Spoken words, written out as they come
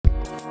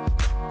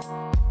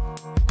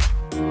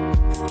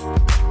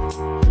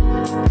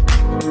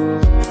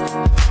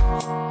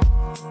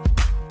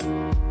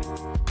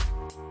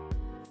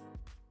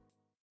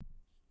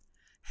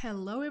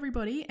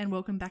everybody, and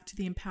welcome back to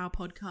the Empower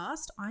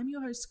Podcast. I'm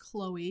your host,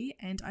 Chloe,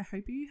 and I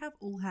hope you have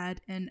all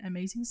had an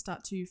amazing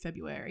start to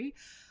February.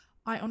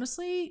 I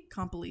honestly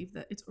can't believe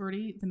that it's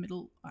already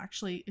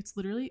it's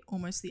literally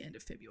almost the end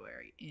of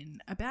February in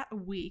about a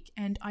week,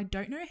 and I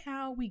don't know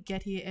how we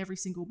get here every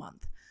single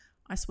month.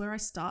 I swear I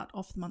start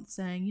off the month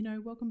saying,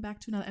 welcome back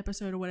to another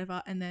episode or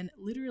whatever, and then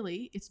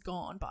literally it's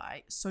gone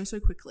by so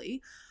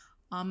quickly.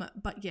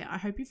 But yeah, I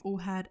hope you've all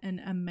had an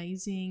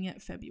amazing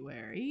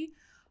February.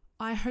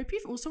 I hope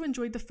you've also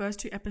enjoyed the first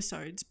 2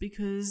 episodes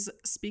because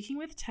speaking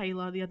with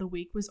Taylor the other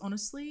week was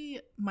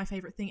honestly my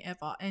favorite thing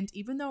ever. And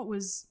even though it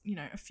was,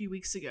 a few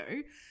weeks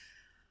ago,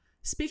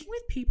 speaking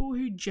with people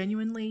who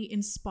genuinely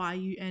inspire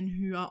you and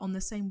who are on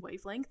the same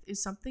wavelength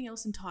is something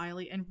else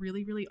entirely and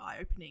really, really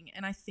eye-opening.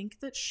 And I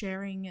think that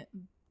sharing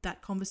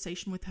that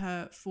conversation with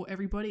her for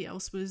everybody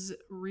else was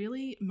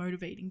really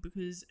motivating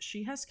because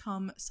she has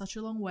come such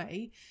a long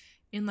way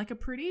in a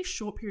pretty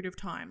short period of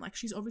time.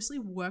 She's obviously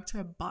worked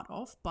her butt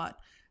off, but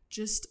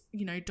just,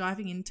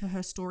 diving into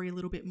her story a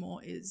little bit more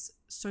is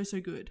so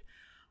good.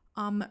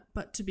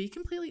 But to be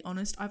completely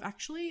honest, I've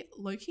actually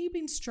low-key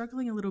been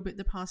struggling a little bit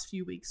the past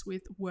few weeks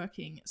with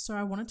working. So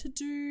I wanted to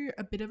do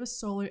a bit of a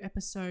solo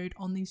episode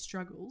on these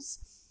struggles.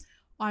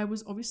 I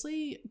was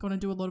obviously going to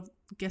do a lot of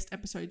guest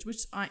episodes,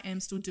 which I am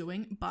still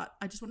doing, but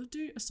I just wanted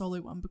to do a solo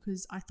one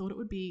because I thought it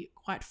would be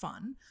quite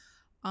fun.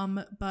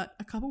 But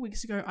a couple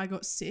weeks ago I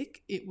got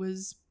sick. It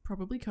was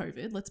probably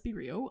COVID, let's be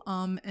real.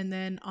 And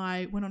then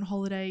I went on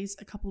holidays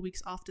a couple of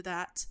weeks after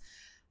that.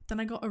 Then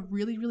I got a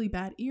really, really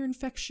bad ear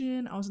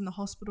infection. I was in the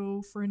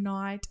hospital for a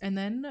night. And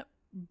then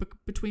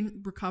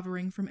between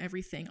recovering from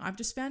everything, I've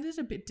just found it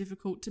a bit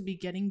difficult to be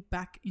getting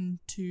back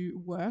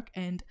into work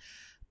and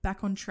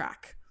back on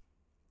track.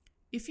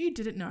 If you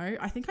didn't know,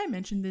 I think I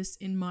mentioned this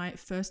in my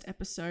first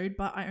episode,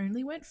 but I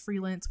only went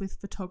freelance with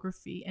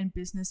photography and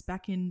business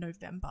back in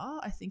November.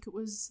 I think it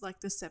was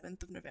the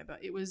 7th of November.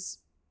 It was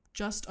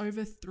just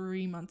over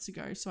 3 months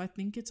ago. So I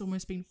think it's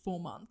almost been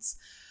 4 months.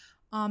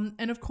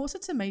 And of course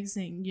it's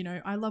amazing.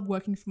 I love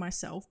working for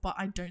myself, but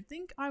I don't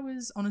think I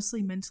was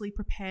honestly mentally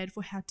prepared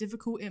for how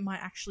difficult it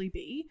might actually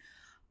be.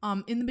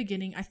 In the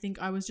beginning, I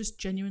think I was just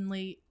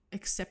genuinely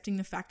accepting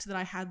the fact that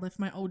I had left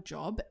my old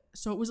job.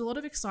 So it was a lot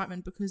of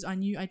excitement because I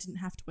knew I didn't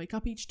have to wake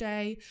up each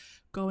day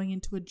going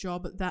into a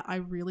job that I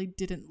really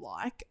didn't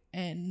like.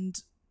 And,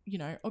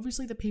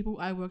 obviously the people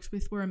I worked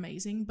with were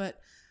amazing, but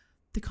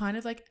the kind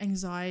of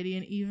anxiety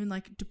and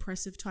even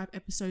depressive type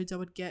episodes I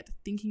would get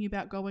thinking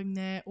about going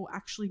there or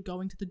actually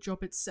going to the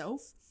job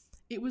itself,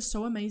 it was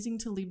so amazing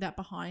to leave that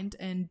behind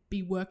and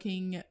be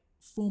working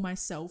for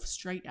myself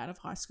straight out of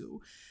high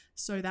school.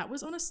 So that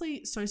was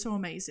honestly so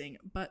amazing.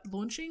 But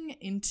launching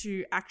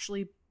into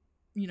actually,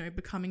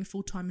 becoming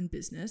full-time in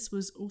business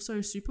was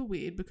also super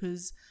weird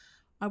because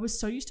I was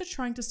so used to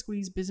trying to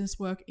squeeze business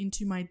work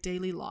into my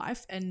daily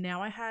life. And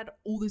now I had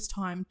all this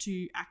time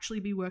to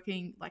actually be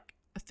working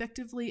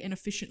effectively and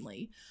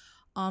efficiently.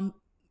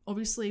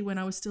 Obviously when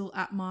I was still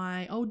at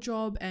my old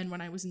job and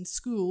when I was in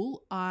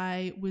school,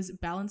 I was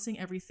balancing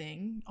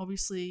everything.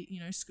 Obviously,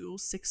 school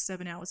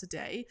 6-7 hours a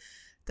day.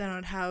 Then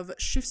I'd have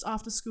shifts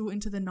after school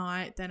into the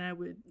night. Then I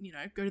would,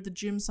 go to the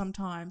gym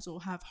sometimes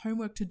or have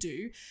homework to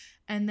do.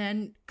 And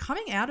then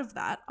coming out of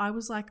that, I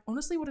was like,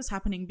 honestly, what is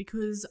happening?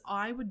 Because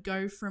I would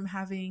go from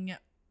having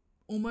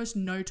almost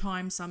no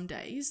time some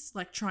days,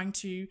 trying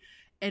to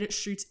edit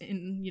shoots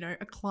in,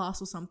 a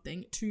class or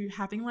something, to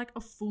having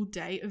a full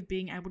day of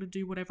being able to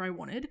do whatever I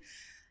wanted.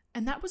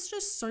 And that was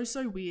just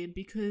so weird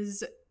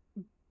because,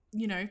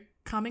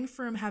 coming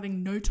from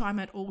having no time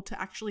at all to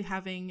actually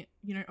having,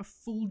 a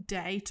full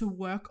day to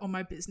work on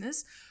my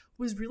business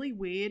was really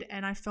weird.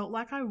 And I felt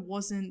like I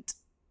wasn't,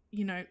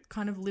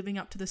 kind of living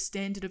up to the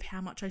standard of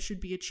how much I should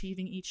be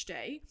achieving each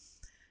day.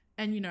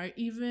 And,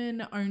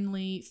 even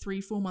only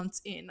 3-4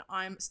 months in,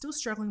 I'm still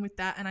struggling with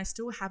that and I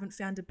still haven't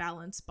found a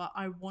balance, but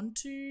I want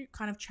to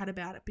kind of chat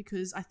about it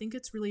because I think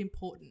it's really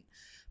important.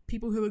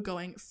 People who are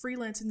going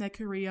freelance in their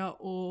career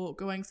or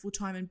going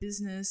full-time in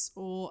business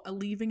or are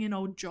leaving an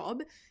old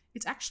job,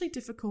 it's actually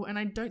difficult. And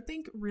I don't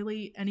think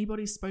really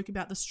anybody spoke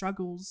about the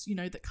struggles,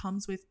 that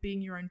comes with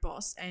being your own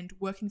boss and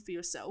working for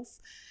yourself.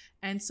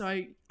 And so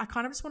I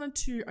kind of just wanted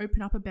to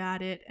open up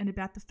about it and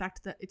about the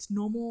fact that it's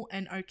normal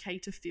and okay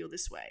to feel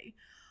this way.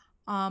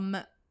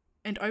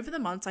 And over the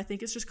months, I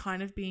think it's just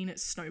kind of been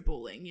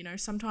snowballing.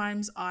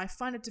 Sometimes I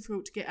find it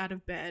difficult to get out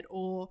of bed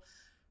or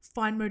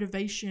find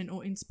motivation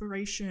or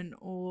inspiration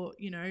or,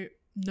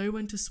 know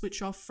when to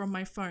switch off from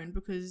my phone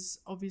because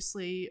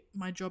obviously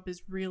my job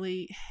is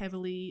really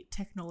heavily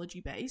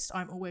technology based.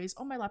 I'm always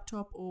on my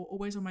laptop or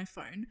always on my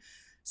phone.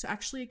 So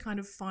actually kind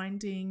of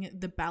finding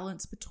the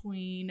balance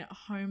between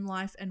home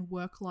life and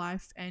work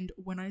life and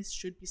when I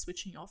should be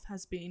switching off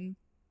has been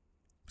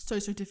so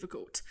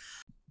difficult.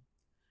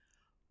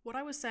 What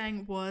I was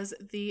saying was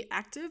the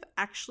act of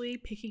actually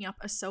picking up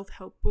a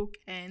self-help book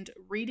and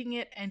reading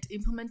it and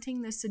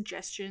implementing the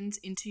suggestions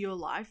into your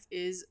life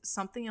is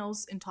something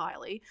else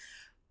entirely,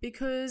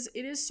 because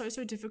it is so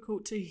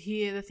difficult to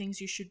hear the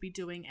things you should be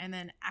doing and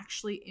then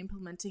actually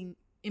implementing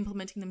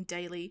them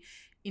daily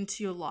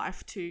into your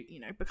life to, you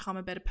know, become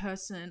a better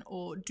person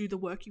or do the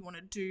work you want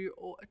to do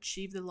or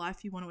achieve the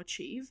life you want to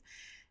achieve.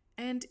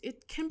 And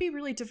it can be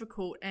really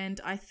difficult.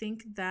 And I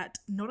think that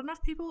not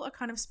enough people are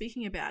kind of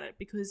speaking about it,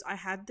 because I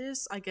had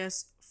this, I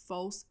guess,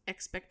 false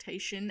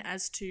expectation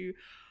as to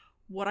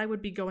what I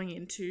would be going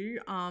into,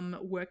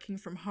 working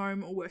from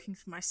home or working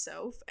for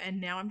myself.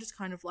 And now I'm just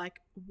kind of like,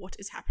 what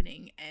is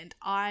happening? And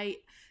I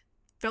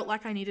felt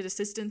like I needed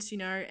assistance, you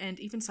know, and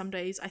even some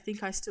days I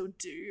think I still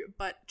do,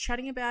 but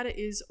chatting about it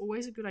is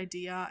always a good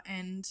idea.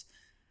 And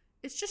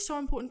it's just so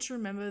important to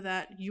remember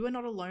that you are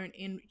not alone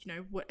in, you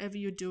know, whatever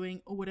you're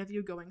doing or whatever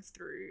you're going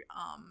through.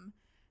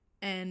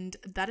 And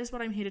that is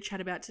what I'm here to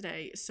chat about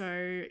today.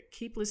 So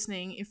keep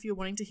listening if you're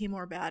wanting to hear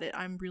more about it.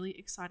 I'm really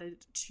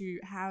excited to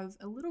have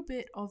a little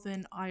bit of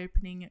an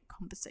eye-opening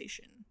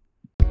conversation.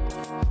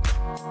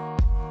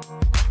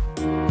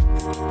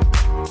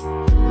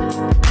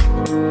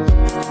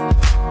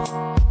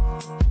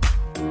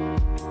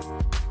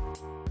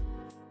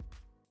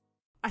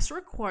 I saw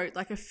a quote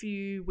like a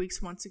few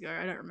months ago,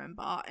 I don't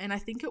remember, and I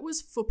think it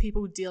was for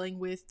people dealing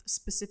with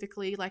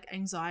specifically like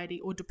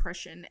anxiety or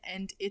depression.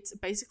 And it's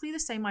basically the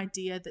same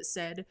idea that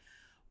said,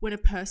 when a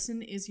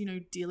person is, you know,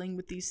 dealing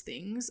with these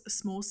things,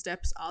 small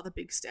steps are the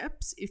big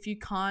steps. If you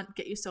can't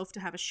get yourself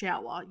to have a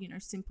shower, you know,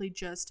 simply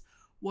just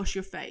wash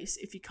your face.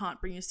 If you can't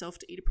bring yourself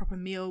to eat a proper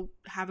meal,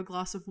 have a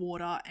glass of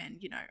water and,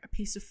 you know, a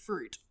piece of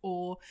fruit.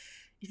 Or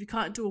if you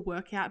can't do a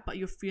workout but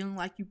you're feeling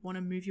like you want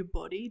to move your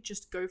body,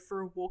 just go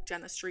for a walk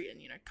down the street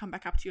and, you know, come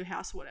back up to your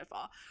house or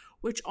whatever.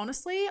 Which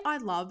honestly I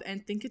love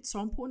and think it's so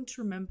important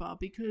to remember,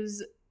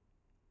 because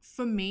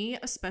for me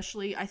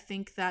especially, I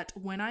think that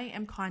when I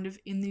am kind of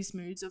in these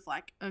moods of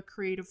like a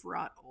creative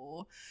rut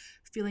or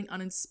feeling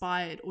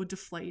uninspired or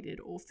deflated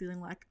or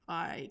feeling like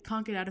I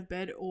can't get out of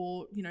bed,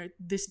 or, you know,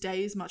 this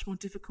day is much more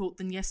difficult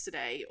than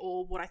yesterday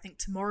or what I think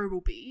tomorrow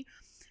will be,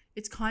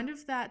 it's kind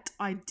of that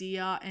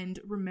idea and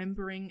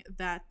remembering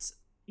that,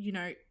 you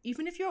know,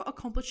 even if you're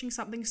accomplishing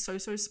something so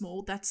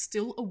small, that's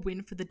still a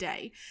win for the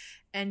day.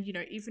 And, you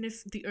know, even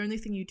if the only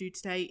thing you do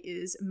today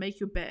is make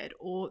your bed,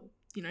 or,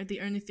 you know,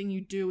 the only thing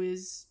you do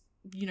is,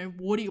 you know,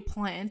 water your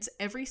plants,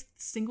 every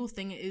single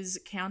thing is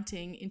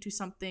counting into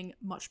something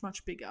much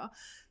bigger.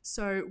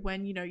 So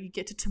when, you know, you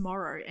get to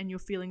tomorrow and you're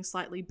feeling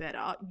slightly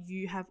better,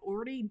 you have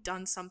already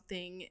done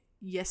something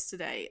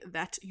yesterday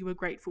that you were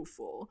grateful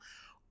for.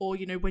 Or,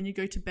 you know, when you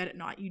go to bed at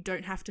night, you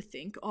don't have to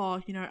think,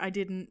 oh, you know, I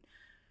didn't,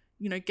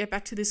 you know, get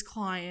back to this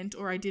client,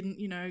 or I didn't,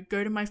 you know,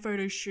 go to my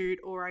photo shoot,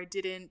 or I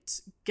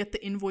didn't get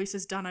the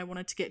invoices done I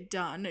wanted to get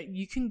done.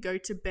 You can go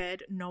to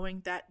bed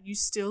knowing that you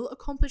still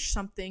accomplished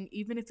something,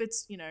 even if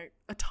it's, you know,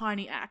 a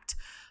tiny act.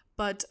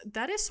 But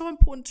that is so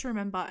important to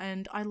remember.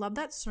 And I love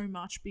that so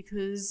much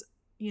because,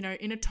 you know,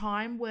 in a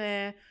time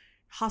where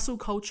hustle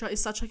culture is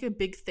such like a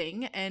big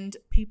thing and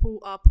people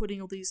are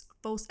putting all these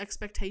false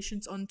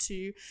expectations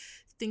onto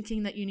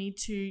thinking that you need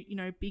to, you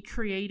know, be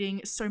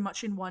creating so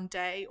much in one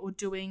day or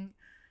doing,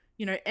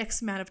 you know,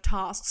 X amount of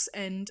tasks,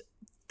 and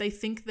they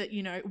think that,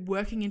 you know,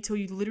 working until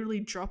you literally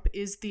drop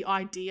is the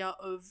idea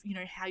of, you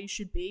know, how you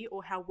should be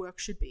or how work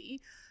should be.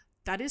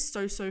 That is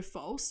so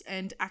false.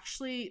 And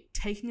actually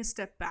taking a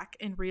step back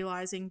and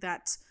realizing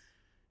that,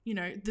 you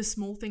know, the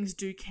small things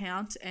do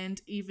count, and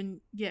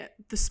even,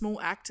 the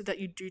small act that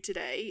you do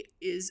today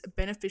is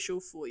beneficial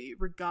for you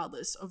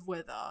regardless of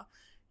whether,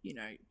 you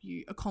know,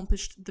 you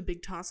accomplished the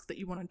big task that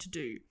you wanted to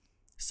do.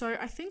 So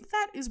I think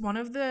that is one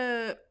of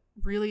the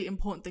really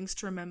important things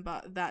to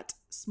remember, that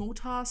small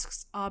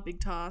tasks are big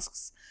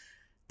tasks.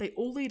 They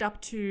all lead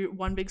up to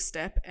one big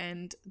step,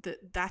 and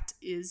that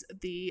is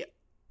the,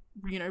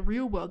 you know,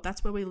 real world.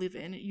 That's where we live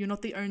in. You're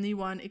not the only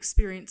one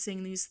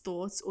experiencing these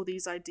thoughts or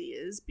these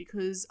ideas,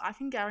 because I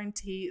can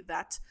guarantee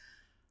that,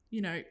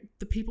 you know,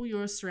 the people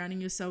you're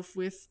surrounding yourself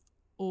with,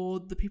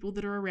 or the people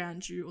that are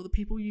around you, or the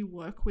people you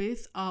work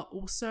with, are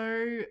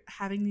also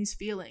having these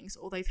feelings,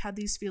 or they've had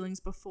these feelings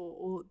before,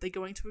 or they're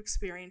going to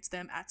experience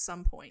them at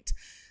some point.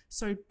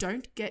 So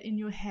don't get in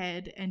your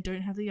head and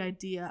don't have the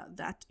idea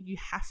that you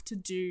have to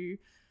do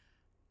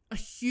a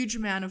huge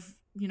amount of,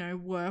 you know,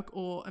 work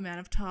or amount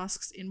of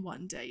tasks in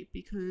one day,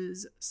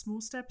 because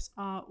small steps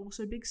are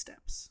also big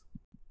steps.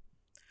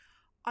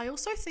 I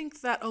also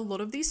think that a lot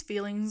of these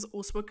feelings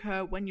also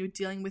occur when you're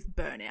dealing with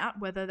burnout,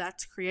 whether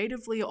that's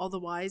creatively or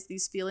otherwise.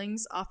 These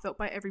feelings are felt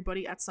by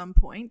everybody at some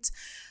point.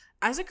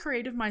 As a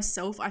creative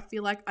myself, I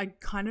feel like I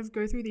kind of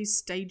go through these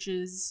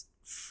stages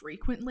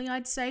frequently,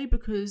 I'd say,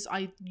 because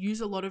I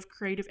use a lot of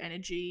creative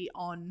energy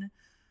on,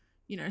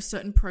 you know,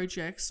 certain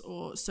projects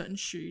or certain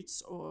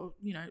shoots or,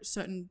 you know,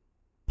 certain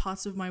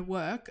parts of my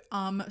work.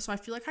 So I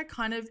feel like I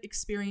kind of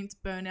experience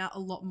burnout a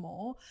lot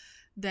more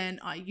than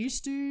I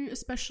used to,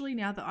 especially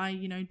now that I,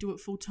 you know, do it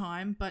full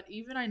time. But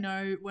even I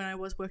know when I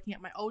was working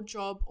at my old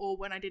job, or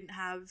when I didn't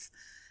have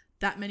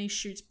that many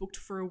shoots booked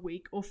for a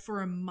week or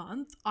for a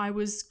month, I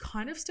was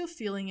kind of still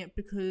feeling it,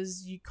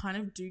 because you kind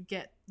of do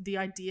get the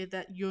idea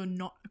that you're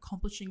not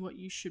accomplishing what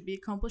you should be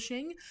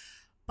accomplishing.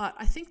 But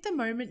I think the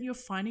moment you're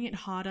finding it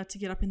harder to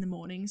get up in the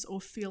mornings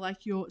or feel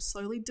like you're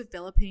slowly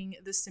developing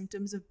the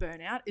symptoms of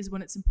burnout is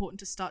when it's important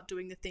to start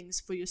doing the things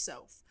for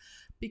yourself.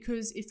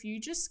 Because if you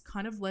just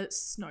kind of let it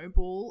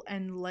snowball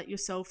and let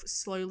yourself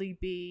slowly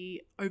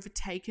be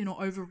overtaken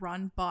or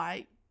overrun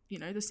by,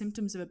 the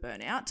symptoms of a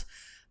burnout,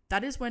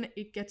 that is when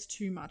it gets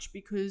too much,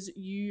 because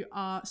you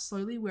are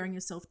slowly wearing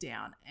yourself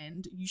down,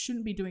 and you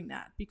shouldn't be doing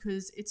that,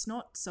 because it's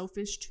not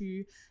selfish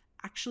to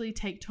actually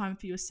take time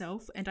for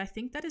yourself. And I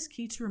think that is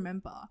key to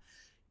remember.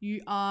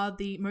 You are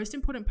the most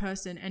important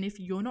person, and if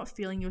you're not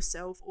feeling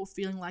yourself or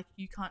feeling like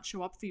you can't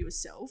show up for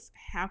yourself,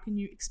 how can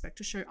you expect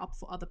to show up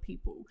for other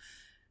people?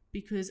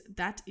 Because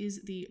that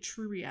is the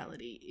true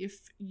reality.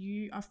 If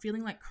you are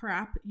feeling like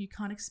crap, you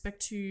can't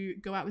expect to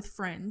go out with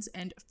friends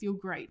and feel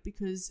great,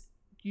 because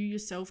you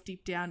yourself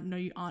deep down know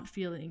you aren't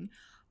feeling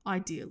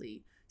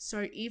ideally.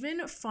 So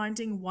even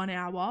finding 1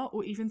 hour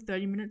or even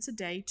 30 minutes a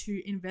day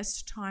to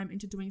invest time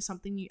into doing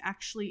something you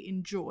actually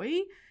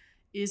enjoy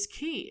is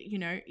key.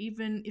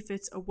 Even if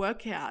it's a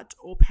workout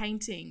or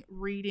painting,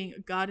 reading,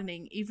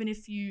 gardening, even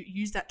if you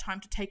use that time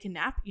to take a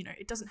nap,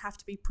 it doesn't have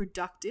to be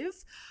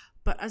productive.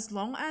 But as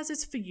long as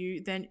it's for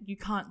you, then you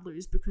can't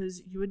lose,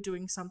 because you are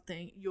doing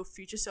something your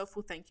future self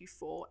will thank you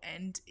for.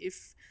 And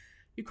if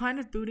you're kind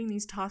of building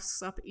these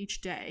tasks up each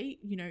day,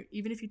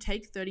 even if you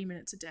take 30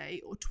 minutes a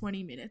day or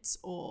 20 minutes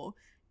or,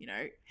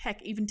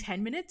 heck, even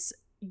 10 minutes,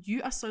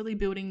 you are slowly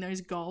building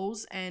those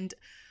goals and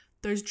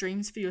those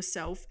dreams for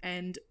yourself,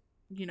 and,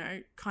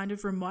 kind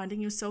of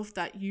reminding yourself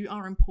that you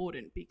are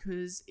important.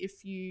 Because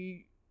if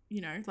you,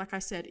 like I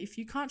said, if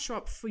you can't show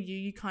up for you,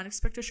 you can't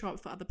expect to show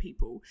up for other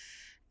people.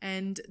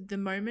 And the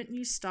moment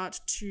you start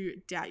to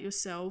doubt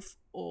yourself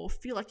or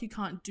feel like you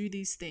can't do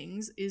these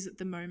things is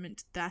the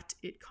moment that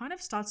it kind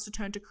of starts to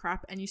turn to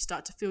crap and you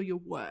start to feel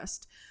your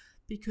worst.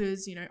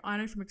 Because, I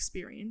know from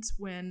experience,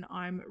 when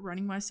I'm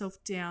running myself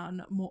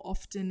down more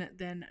often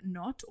than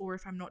not, or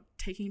if I'm not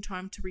taking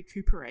time to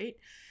recuperate,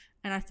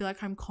 and I feel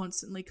like I'm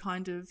constantly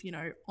kind of,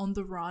 on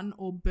the run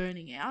or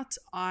burning out,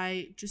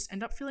 I just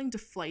end up feeling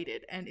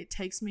deflated, and it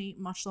takes me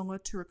much longer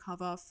to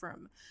recover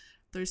from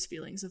those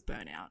feelings of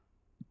burnout.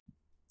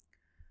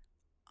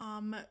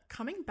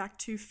 Coming back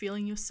to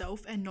feeling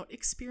yourself and not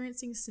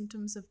experiencing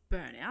symptoms of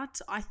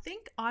burnout, I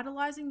think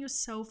idolizing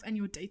yourself and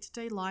your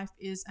day-to-day life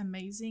is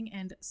amazing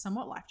and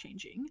somewhat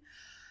life-changing.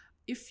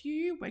 If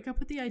you wake up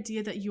with the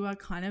idea that you are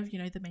kind of,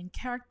 the main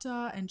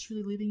character and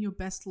truly living your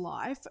best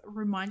life,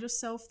 remind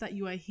yourself that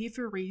you are here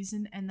for a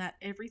reason, and that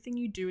everything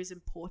you do is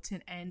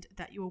important, and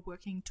that you are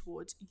working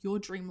towards your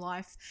dream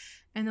life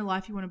and the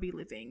life you want to be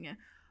living.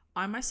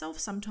 I myself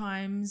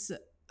sometimes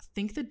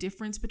think the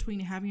difference between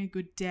having a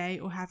good day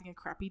or having a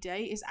crappy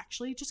day is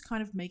actually just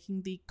kind of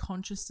making the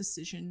conscious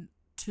decision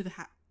of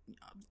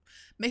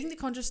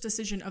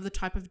the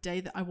type of day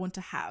that I want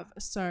to have.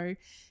 So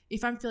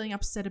if I'm feeling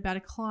upset about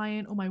a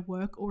client or my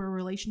work or a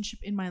relationship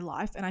in my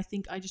life, and I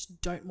think I just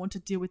don't want to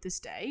deal with this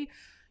day,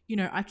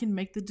 I can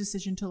make the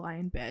decision to lie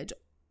in bed,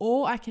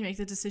 or I can make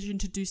the decision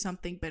to do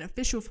something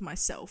beneficial for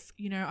myself.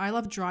 I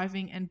love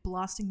driving and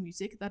blasting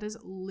music. That is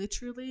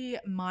literally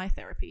my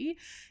therapy.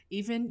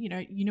 Even,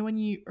 when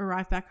you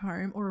arrive back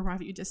home or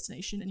arrive at your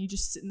destination and you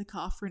just sit in the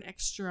car for an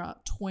extra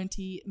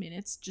 20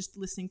 minutes just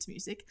listening to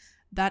music,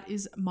 that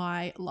is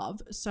my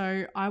love.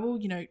 So I will,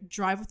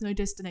 drive with no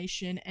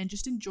destination and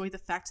just enjoy the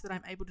fact that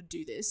I'm able to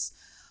do this.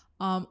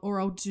 Or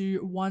I'll do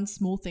one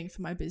small thing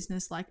for my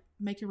business, like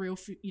make a reel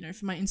for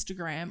my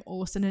Instagram,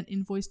 or send an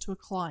invoice to a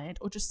client,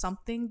 or just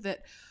something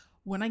that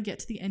when I get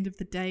to the end of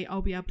the day,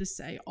 I'll be able to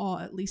say, oh,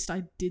 at least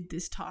I did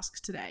this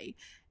task today.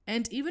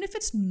 And even if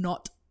it's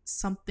not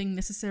something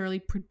necessarily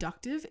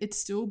productive, it's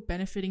still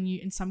benefiting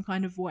you in some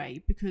kind of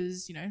way,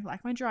 because,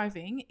 like my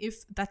driving,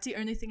 if that's the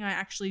only thing I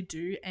actually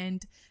do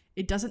and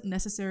it doesn't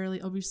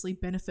necessarily obviously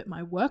benefit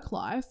my work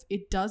life,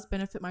 it does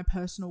benefit my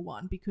personal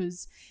one,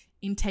 because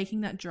in taking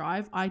that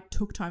drive, I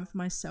took time for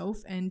myself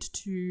and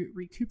to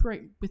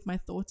recuperate with my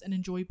thoughts and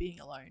enjoy being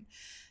alone.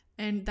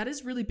 And that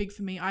is really big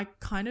for me. I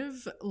kind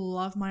of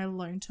love my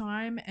alone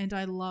time, and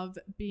I love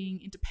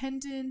being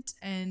independent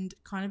and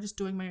kind of just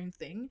doing my own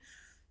thing.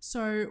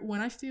 So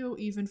when I feel,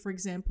 even for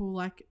example,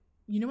 like,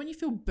 when you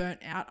feel burnt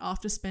out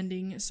after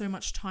spending so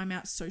much time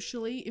out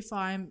socially, if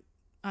I'm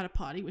at a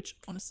party, which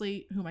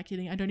honestly, who am I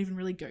kidding? I don't even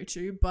really go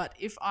to. But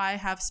if I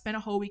have spent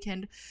a whole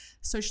weekend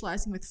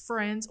socializing with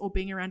friends or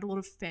being around a lot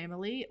of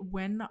family,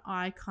 when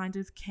I kind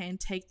of can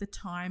take the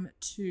time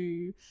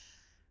to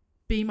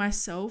be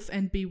myself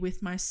and be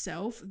with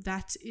myself,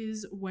 that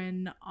is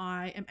when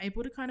I am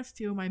able to kind of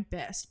feel my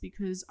best,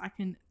 because I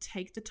can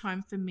take the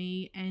time for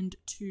me and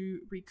to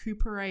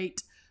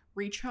recuperate,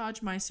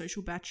 recharge my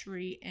social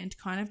battery, and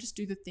kind of just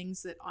do the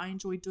things that I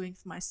enjoy doing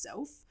for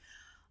myself.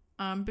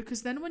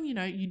 Because then when,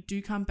 you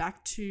do come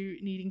back to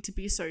needing to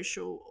be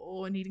social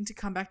or needing to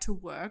come back to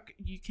work,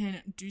 you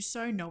can do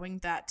so knowing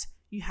that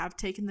you have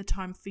taken the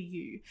time for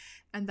you.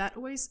 And that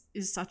always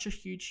is such a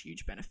huge,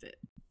 huge benefit.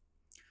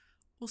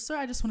 Also,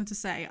 I just wanted to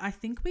say, I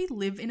think we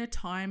live in a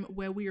time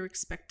where we are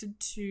expected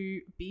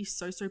to be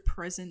so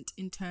present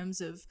in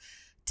terms of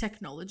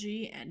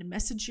technology and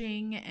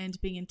messaging and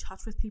being in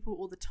touch with people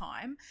all the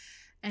time.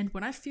 And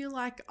when I feel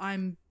like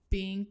I'm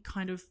being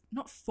kind of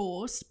not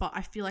forced, but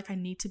I feel like I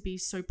need to be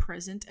so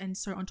present and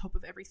so on top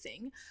of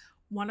everything,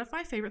 one of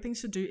my favorite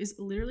things to do is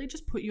literally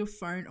just put your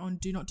phone on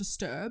do not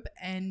disturb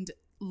and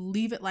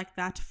leave it like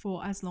that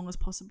for as long as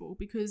possible.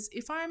 Because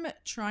if I'm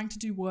trying to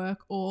do work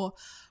or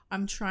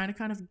I'm trying to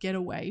kind of get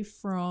away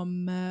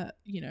from,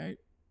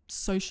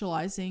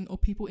 socializing or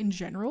people in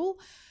general,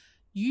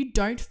 you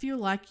don't feel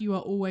like you are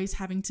always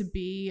having to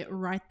be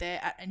right there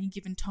at any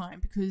given time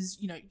because,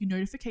 your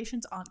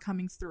notifications aren't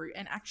coming through.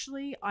 And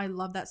actually, I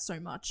love that so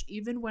much.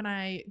 Even when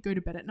I go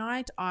to bed at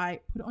night, I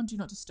put it on Do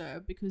Not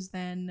Disturb because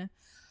then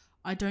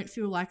I don't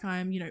feel like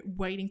I'm,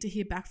 waiting to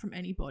hear back from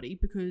anybody,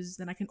 because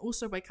then I can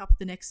also wake up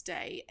the next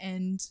day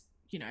and,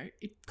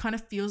 it kind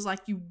of feels like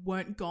you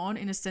weren't gone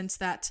in a sense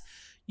that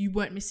you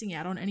weren't missing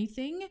out on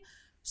anything.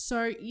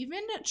 So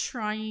even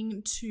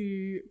trying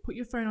to put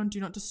your phone on Do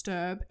Not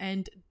Disturb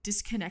and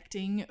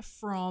disconnecting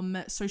from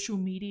social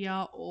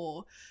media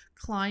or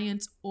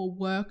clients or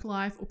work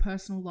life or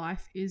personal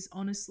life is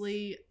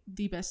honestly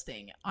the best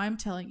thing. I'm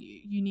telling you,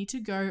 you need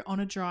to go on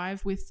a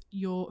drive with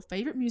your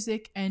favorite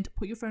music and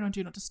put your phone on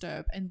Do Not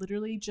Disturb and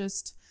literally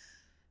just,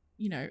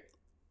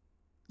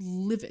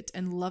 live it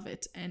and love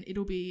it, and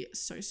it'll be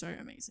so, so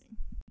amazing.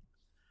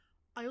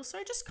 I also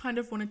just kind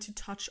of wanted to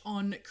touch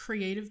on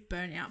creative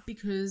burnout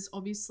because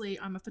obviously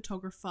I'm a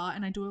photographer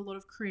and I do a lot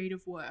of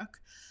creative work.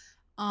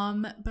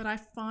 But I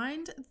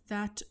find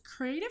that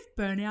creative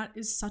burnout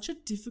is such a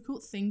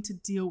difficult thing to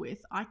deal with.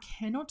 I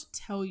cannot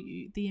tell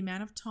you the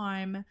amount of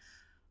time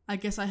I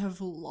guess I have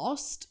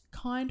lost,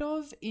 kind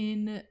of,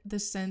 in the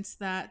sense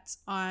that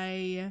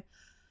I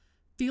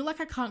feel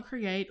like I can't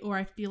create, or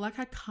I feel like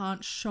I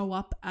can't show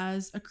up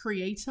as a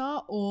creator,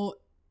 or,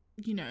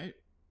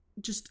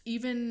 just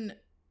even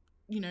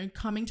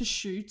coming to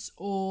shoots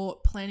or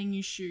planning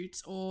new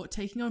shoots or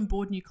taking on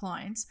board new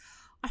clients.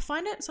 I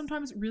find it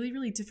sometimes really,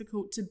 really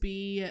difficult to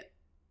be,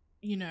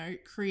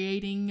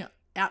 creating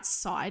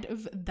outside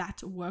of that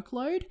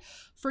workload.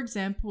 For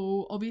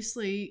example,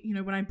 obviously,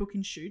 when I book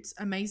in shoots,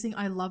 amazing.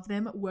 I love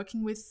them.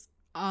 Working with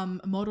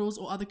models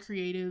or other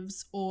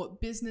creatives or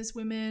business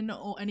women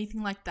or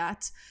anything like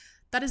that,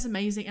 that is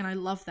amazing and I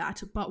love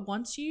that. But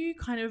once you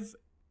kind of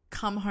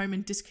come home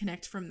and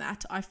disconnect from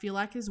that, I feel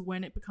like is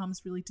when it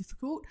becomes really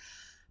difficult.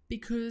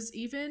 Because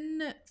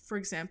even, for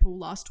example,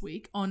 last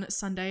week on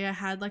Sunday, I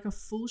had like a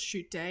full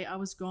shoot day. I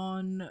was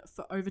gone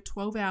for over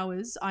 12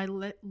 hours. I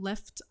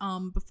left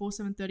before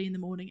 7:30 in the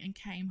morning and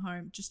came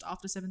home just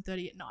after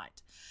 7:30 at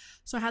night.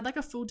 So I had like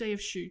a full day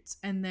of shoots,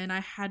 and then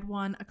I had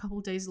one a couple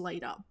of days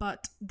later.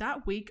 But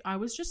that week, I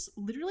was just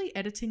literally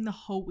editing the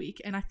whole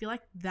week. And I feel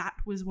like that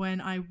was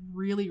when I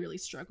really, really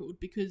struggled,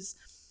 because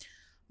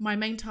my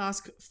main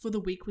task for the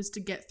week was to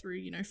get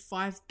through,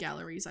 5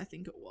 galleries, I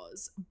think it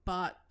was.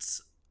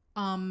 But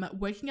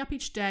waking up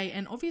each day,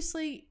 and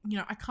obviously,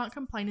 I can't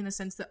complain in the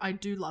sense that I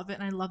do love it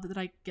and I love that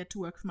I get to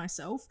work for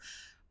myself.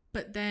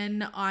 But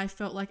then I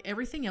felt like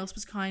everything else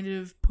was kind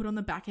of put on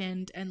the back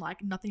end, and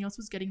like nothing else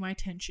was getting my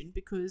attention,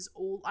 because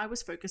all I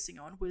was focusing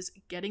on was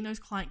getting those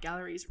client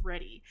galleries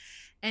ready.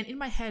 And in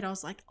my head, I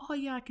was like, oh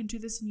yeah, I can do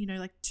this in,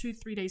 like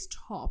 2-3 days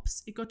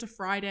tops. It got to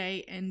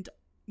Friday and,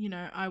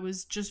 I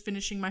was just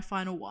finishing my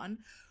final one,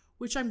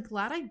 which I'm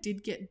glad I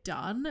did get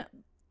done.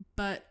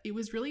 But it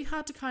was really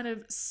hard to kind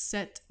of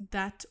set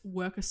that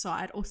work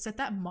aside, or set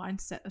that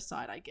mindset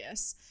aside, I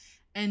guess,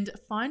 and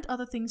find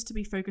other things to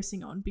be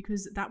focusing on,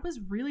 because that was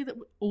really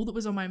all that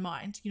was on my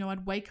mind.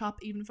 I'd wake up,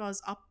 even if I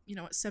was up,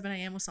 at 7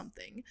 a.m. or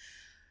something,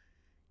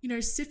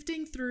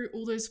 sifting through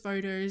all those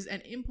photos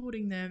and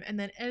importing them and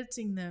then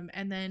editing them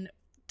and then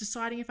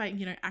deciding if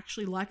I,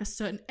 actually like a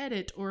certain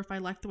edit, or if I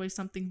like the way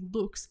something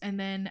looks, and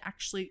then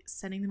actually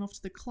sending them off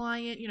to the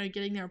client,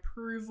 getting their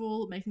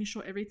approval, making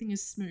sure everything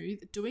is smooth,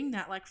 doing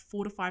that like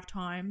 4 to 5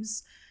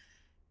 times.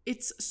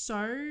 It's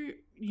so,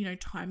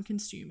 time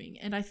consuming.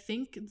 And I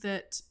think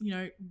that,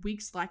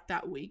 weeks like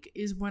that week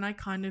is when I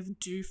kind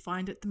of do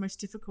find it the most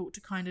difficult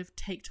to kind of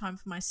take time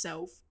for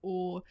myself,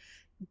 or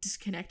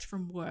disconnect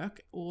from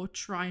work, or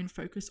try and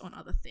focus on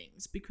other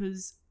things,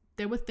 because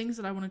there were things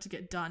that I wanted to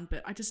get done,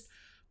 but I just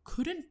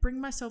couldn't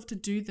bring myself to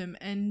do them.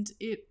 And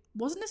it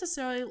wasn't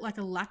necessarily like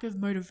a lack of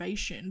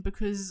motivation,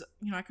 because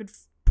I could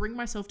bring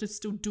myself to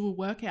still do a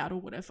workout or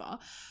whatever,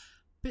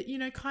 but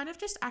kind of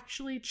just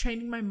actually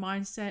changing my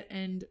mindset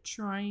and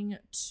trying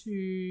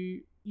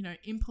to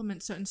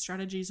implement certain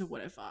strategies or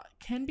whatever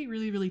can be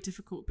really, really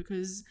difficult,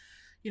 because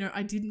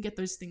I didn't get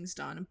those things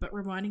done. But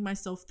reminding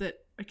myself that,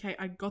 okay,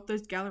 I got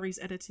those galleries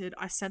edited,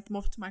 I sent them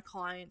off to my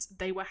clients,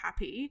 they were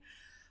happy.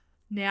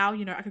 Now,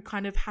 I could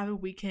kind of have a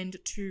weekend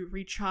to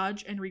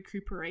recharge and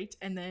recuperate.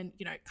 And then,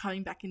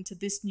 coming back into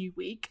this new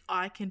week,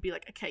 I can be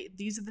like, okay,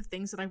 these are the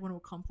things that I want to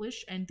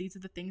accomplish, and these are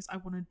the things I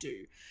want to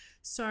do.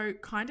 So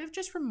kind of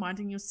just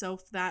reminding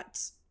yourself that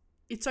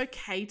it's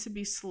okay to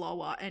be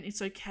slower, and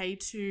it's okay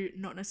to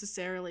not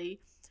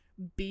necessarily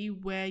be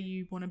where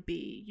you want to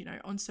be,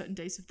 on certain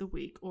days of the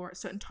week or at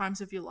certain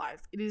times of your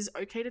life. It is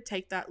okay to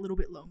take that little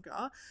bit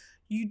longer.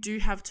 you do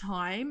have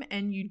time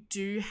and you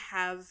do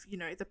have, you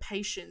know, the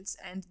patience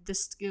and the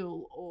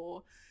skill,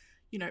 or,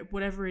 you know,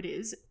 whatever it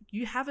is,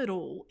 you have it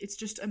all. It's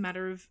just a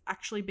matter of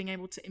actually being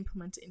able to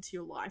implement it into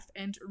your life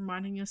and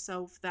reminding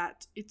yourself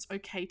that it's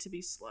okay to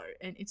be slow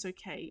and it's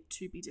okay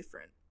to be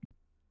different.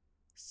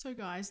 So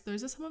guys,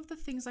 those are some of the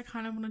things I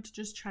kind of wanted to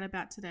just chat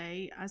about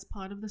today as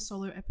part of the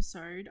solo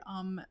episode.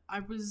 I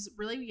was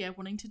really,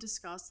 wanting to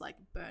discuss like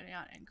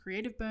burnout and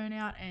creative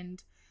burnout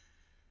and,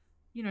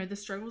 you know, the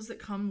struggles that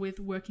come with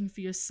working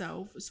for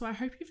yourself. So I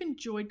hope you've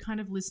enjoyed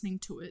kind of listening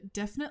to it.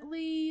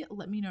 Definitely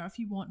let me know if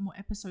you want more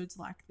episodes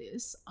like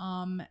this.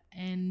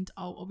 And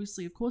I'll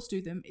obviously, of course,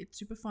 do them. It's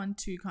super fun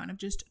to kind of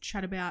just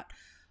chat about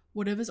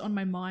whatever's on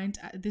my mind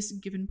at this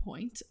given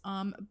point.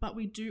 But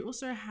we do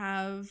also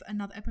have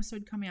another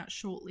episode coming out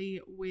shortly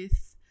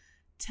with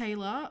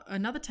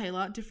another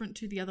Taylor, different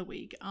to the other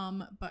week.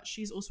 But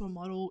she's also a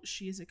model.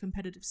 She is a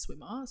competitive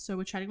swimmer. So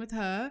we're chatting with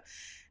her.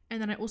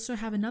 And then I also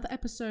have another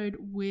episode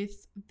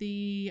with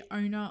the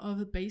owner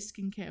of Base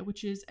Skincare,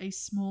 which is a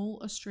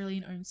small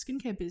Australian-owned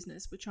skincare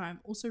business, which I'm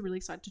also really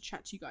excited to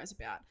chat to you guys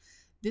about.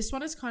 This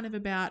one is kind of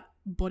about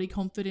body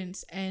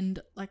confidence and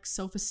like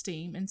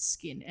self-esteem and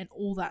skin and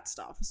all that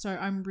stuff. So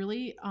I'm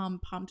really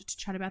pumped to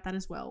chat about that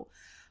as well.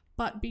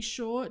 But be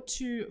sure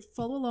to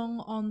follow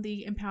along on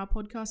the Empower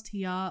podcast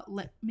here.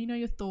 Let me know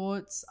your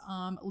thoughts.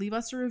 Leave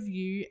us a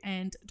review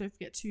and don't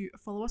forget to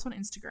follow us on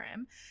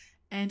Instagram.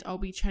 And I'll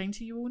be chatting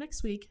to you all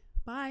next week.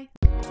 Bye.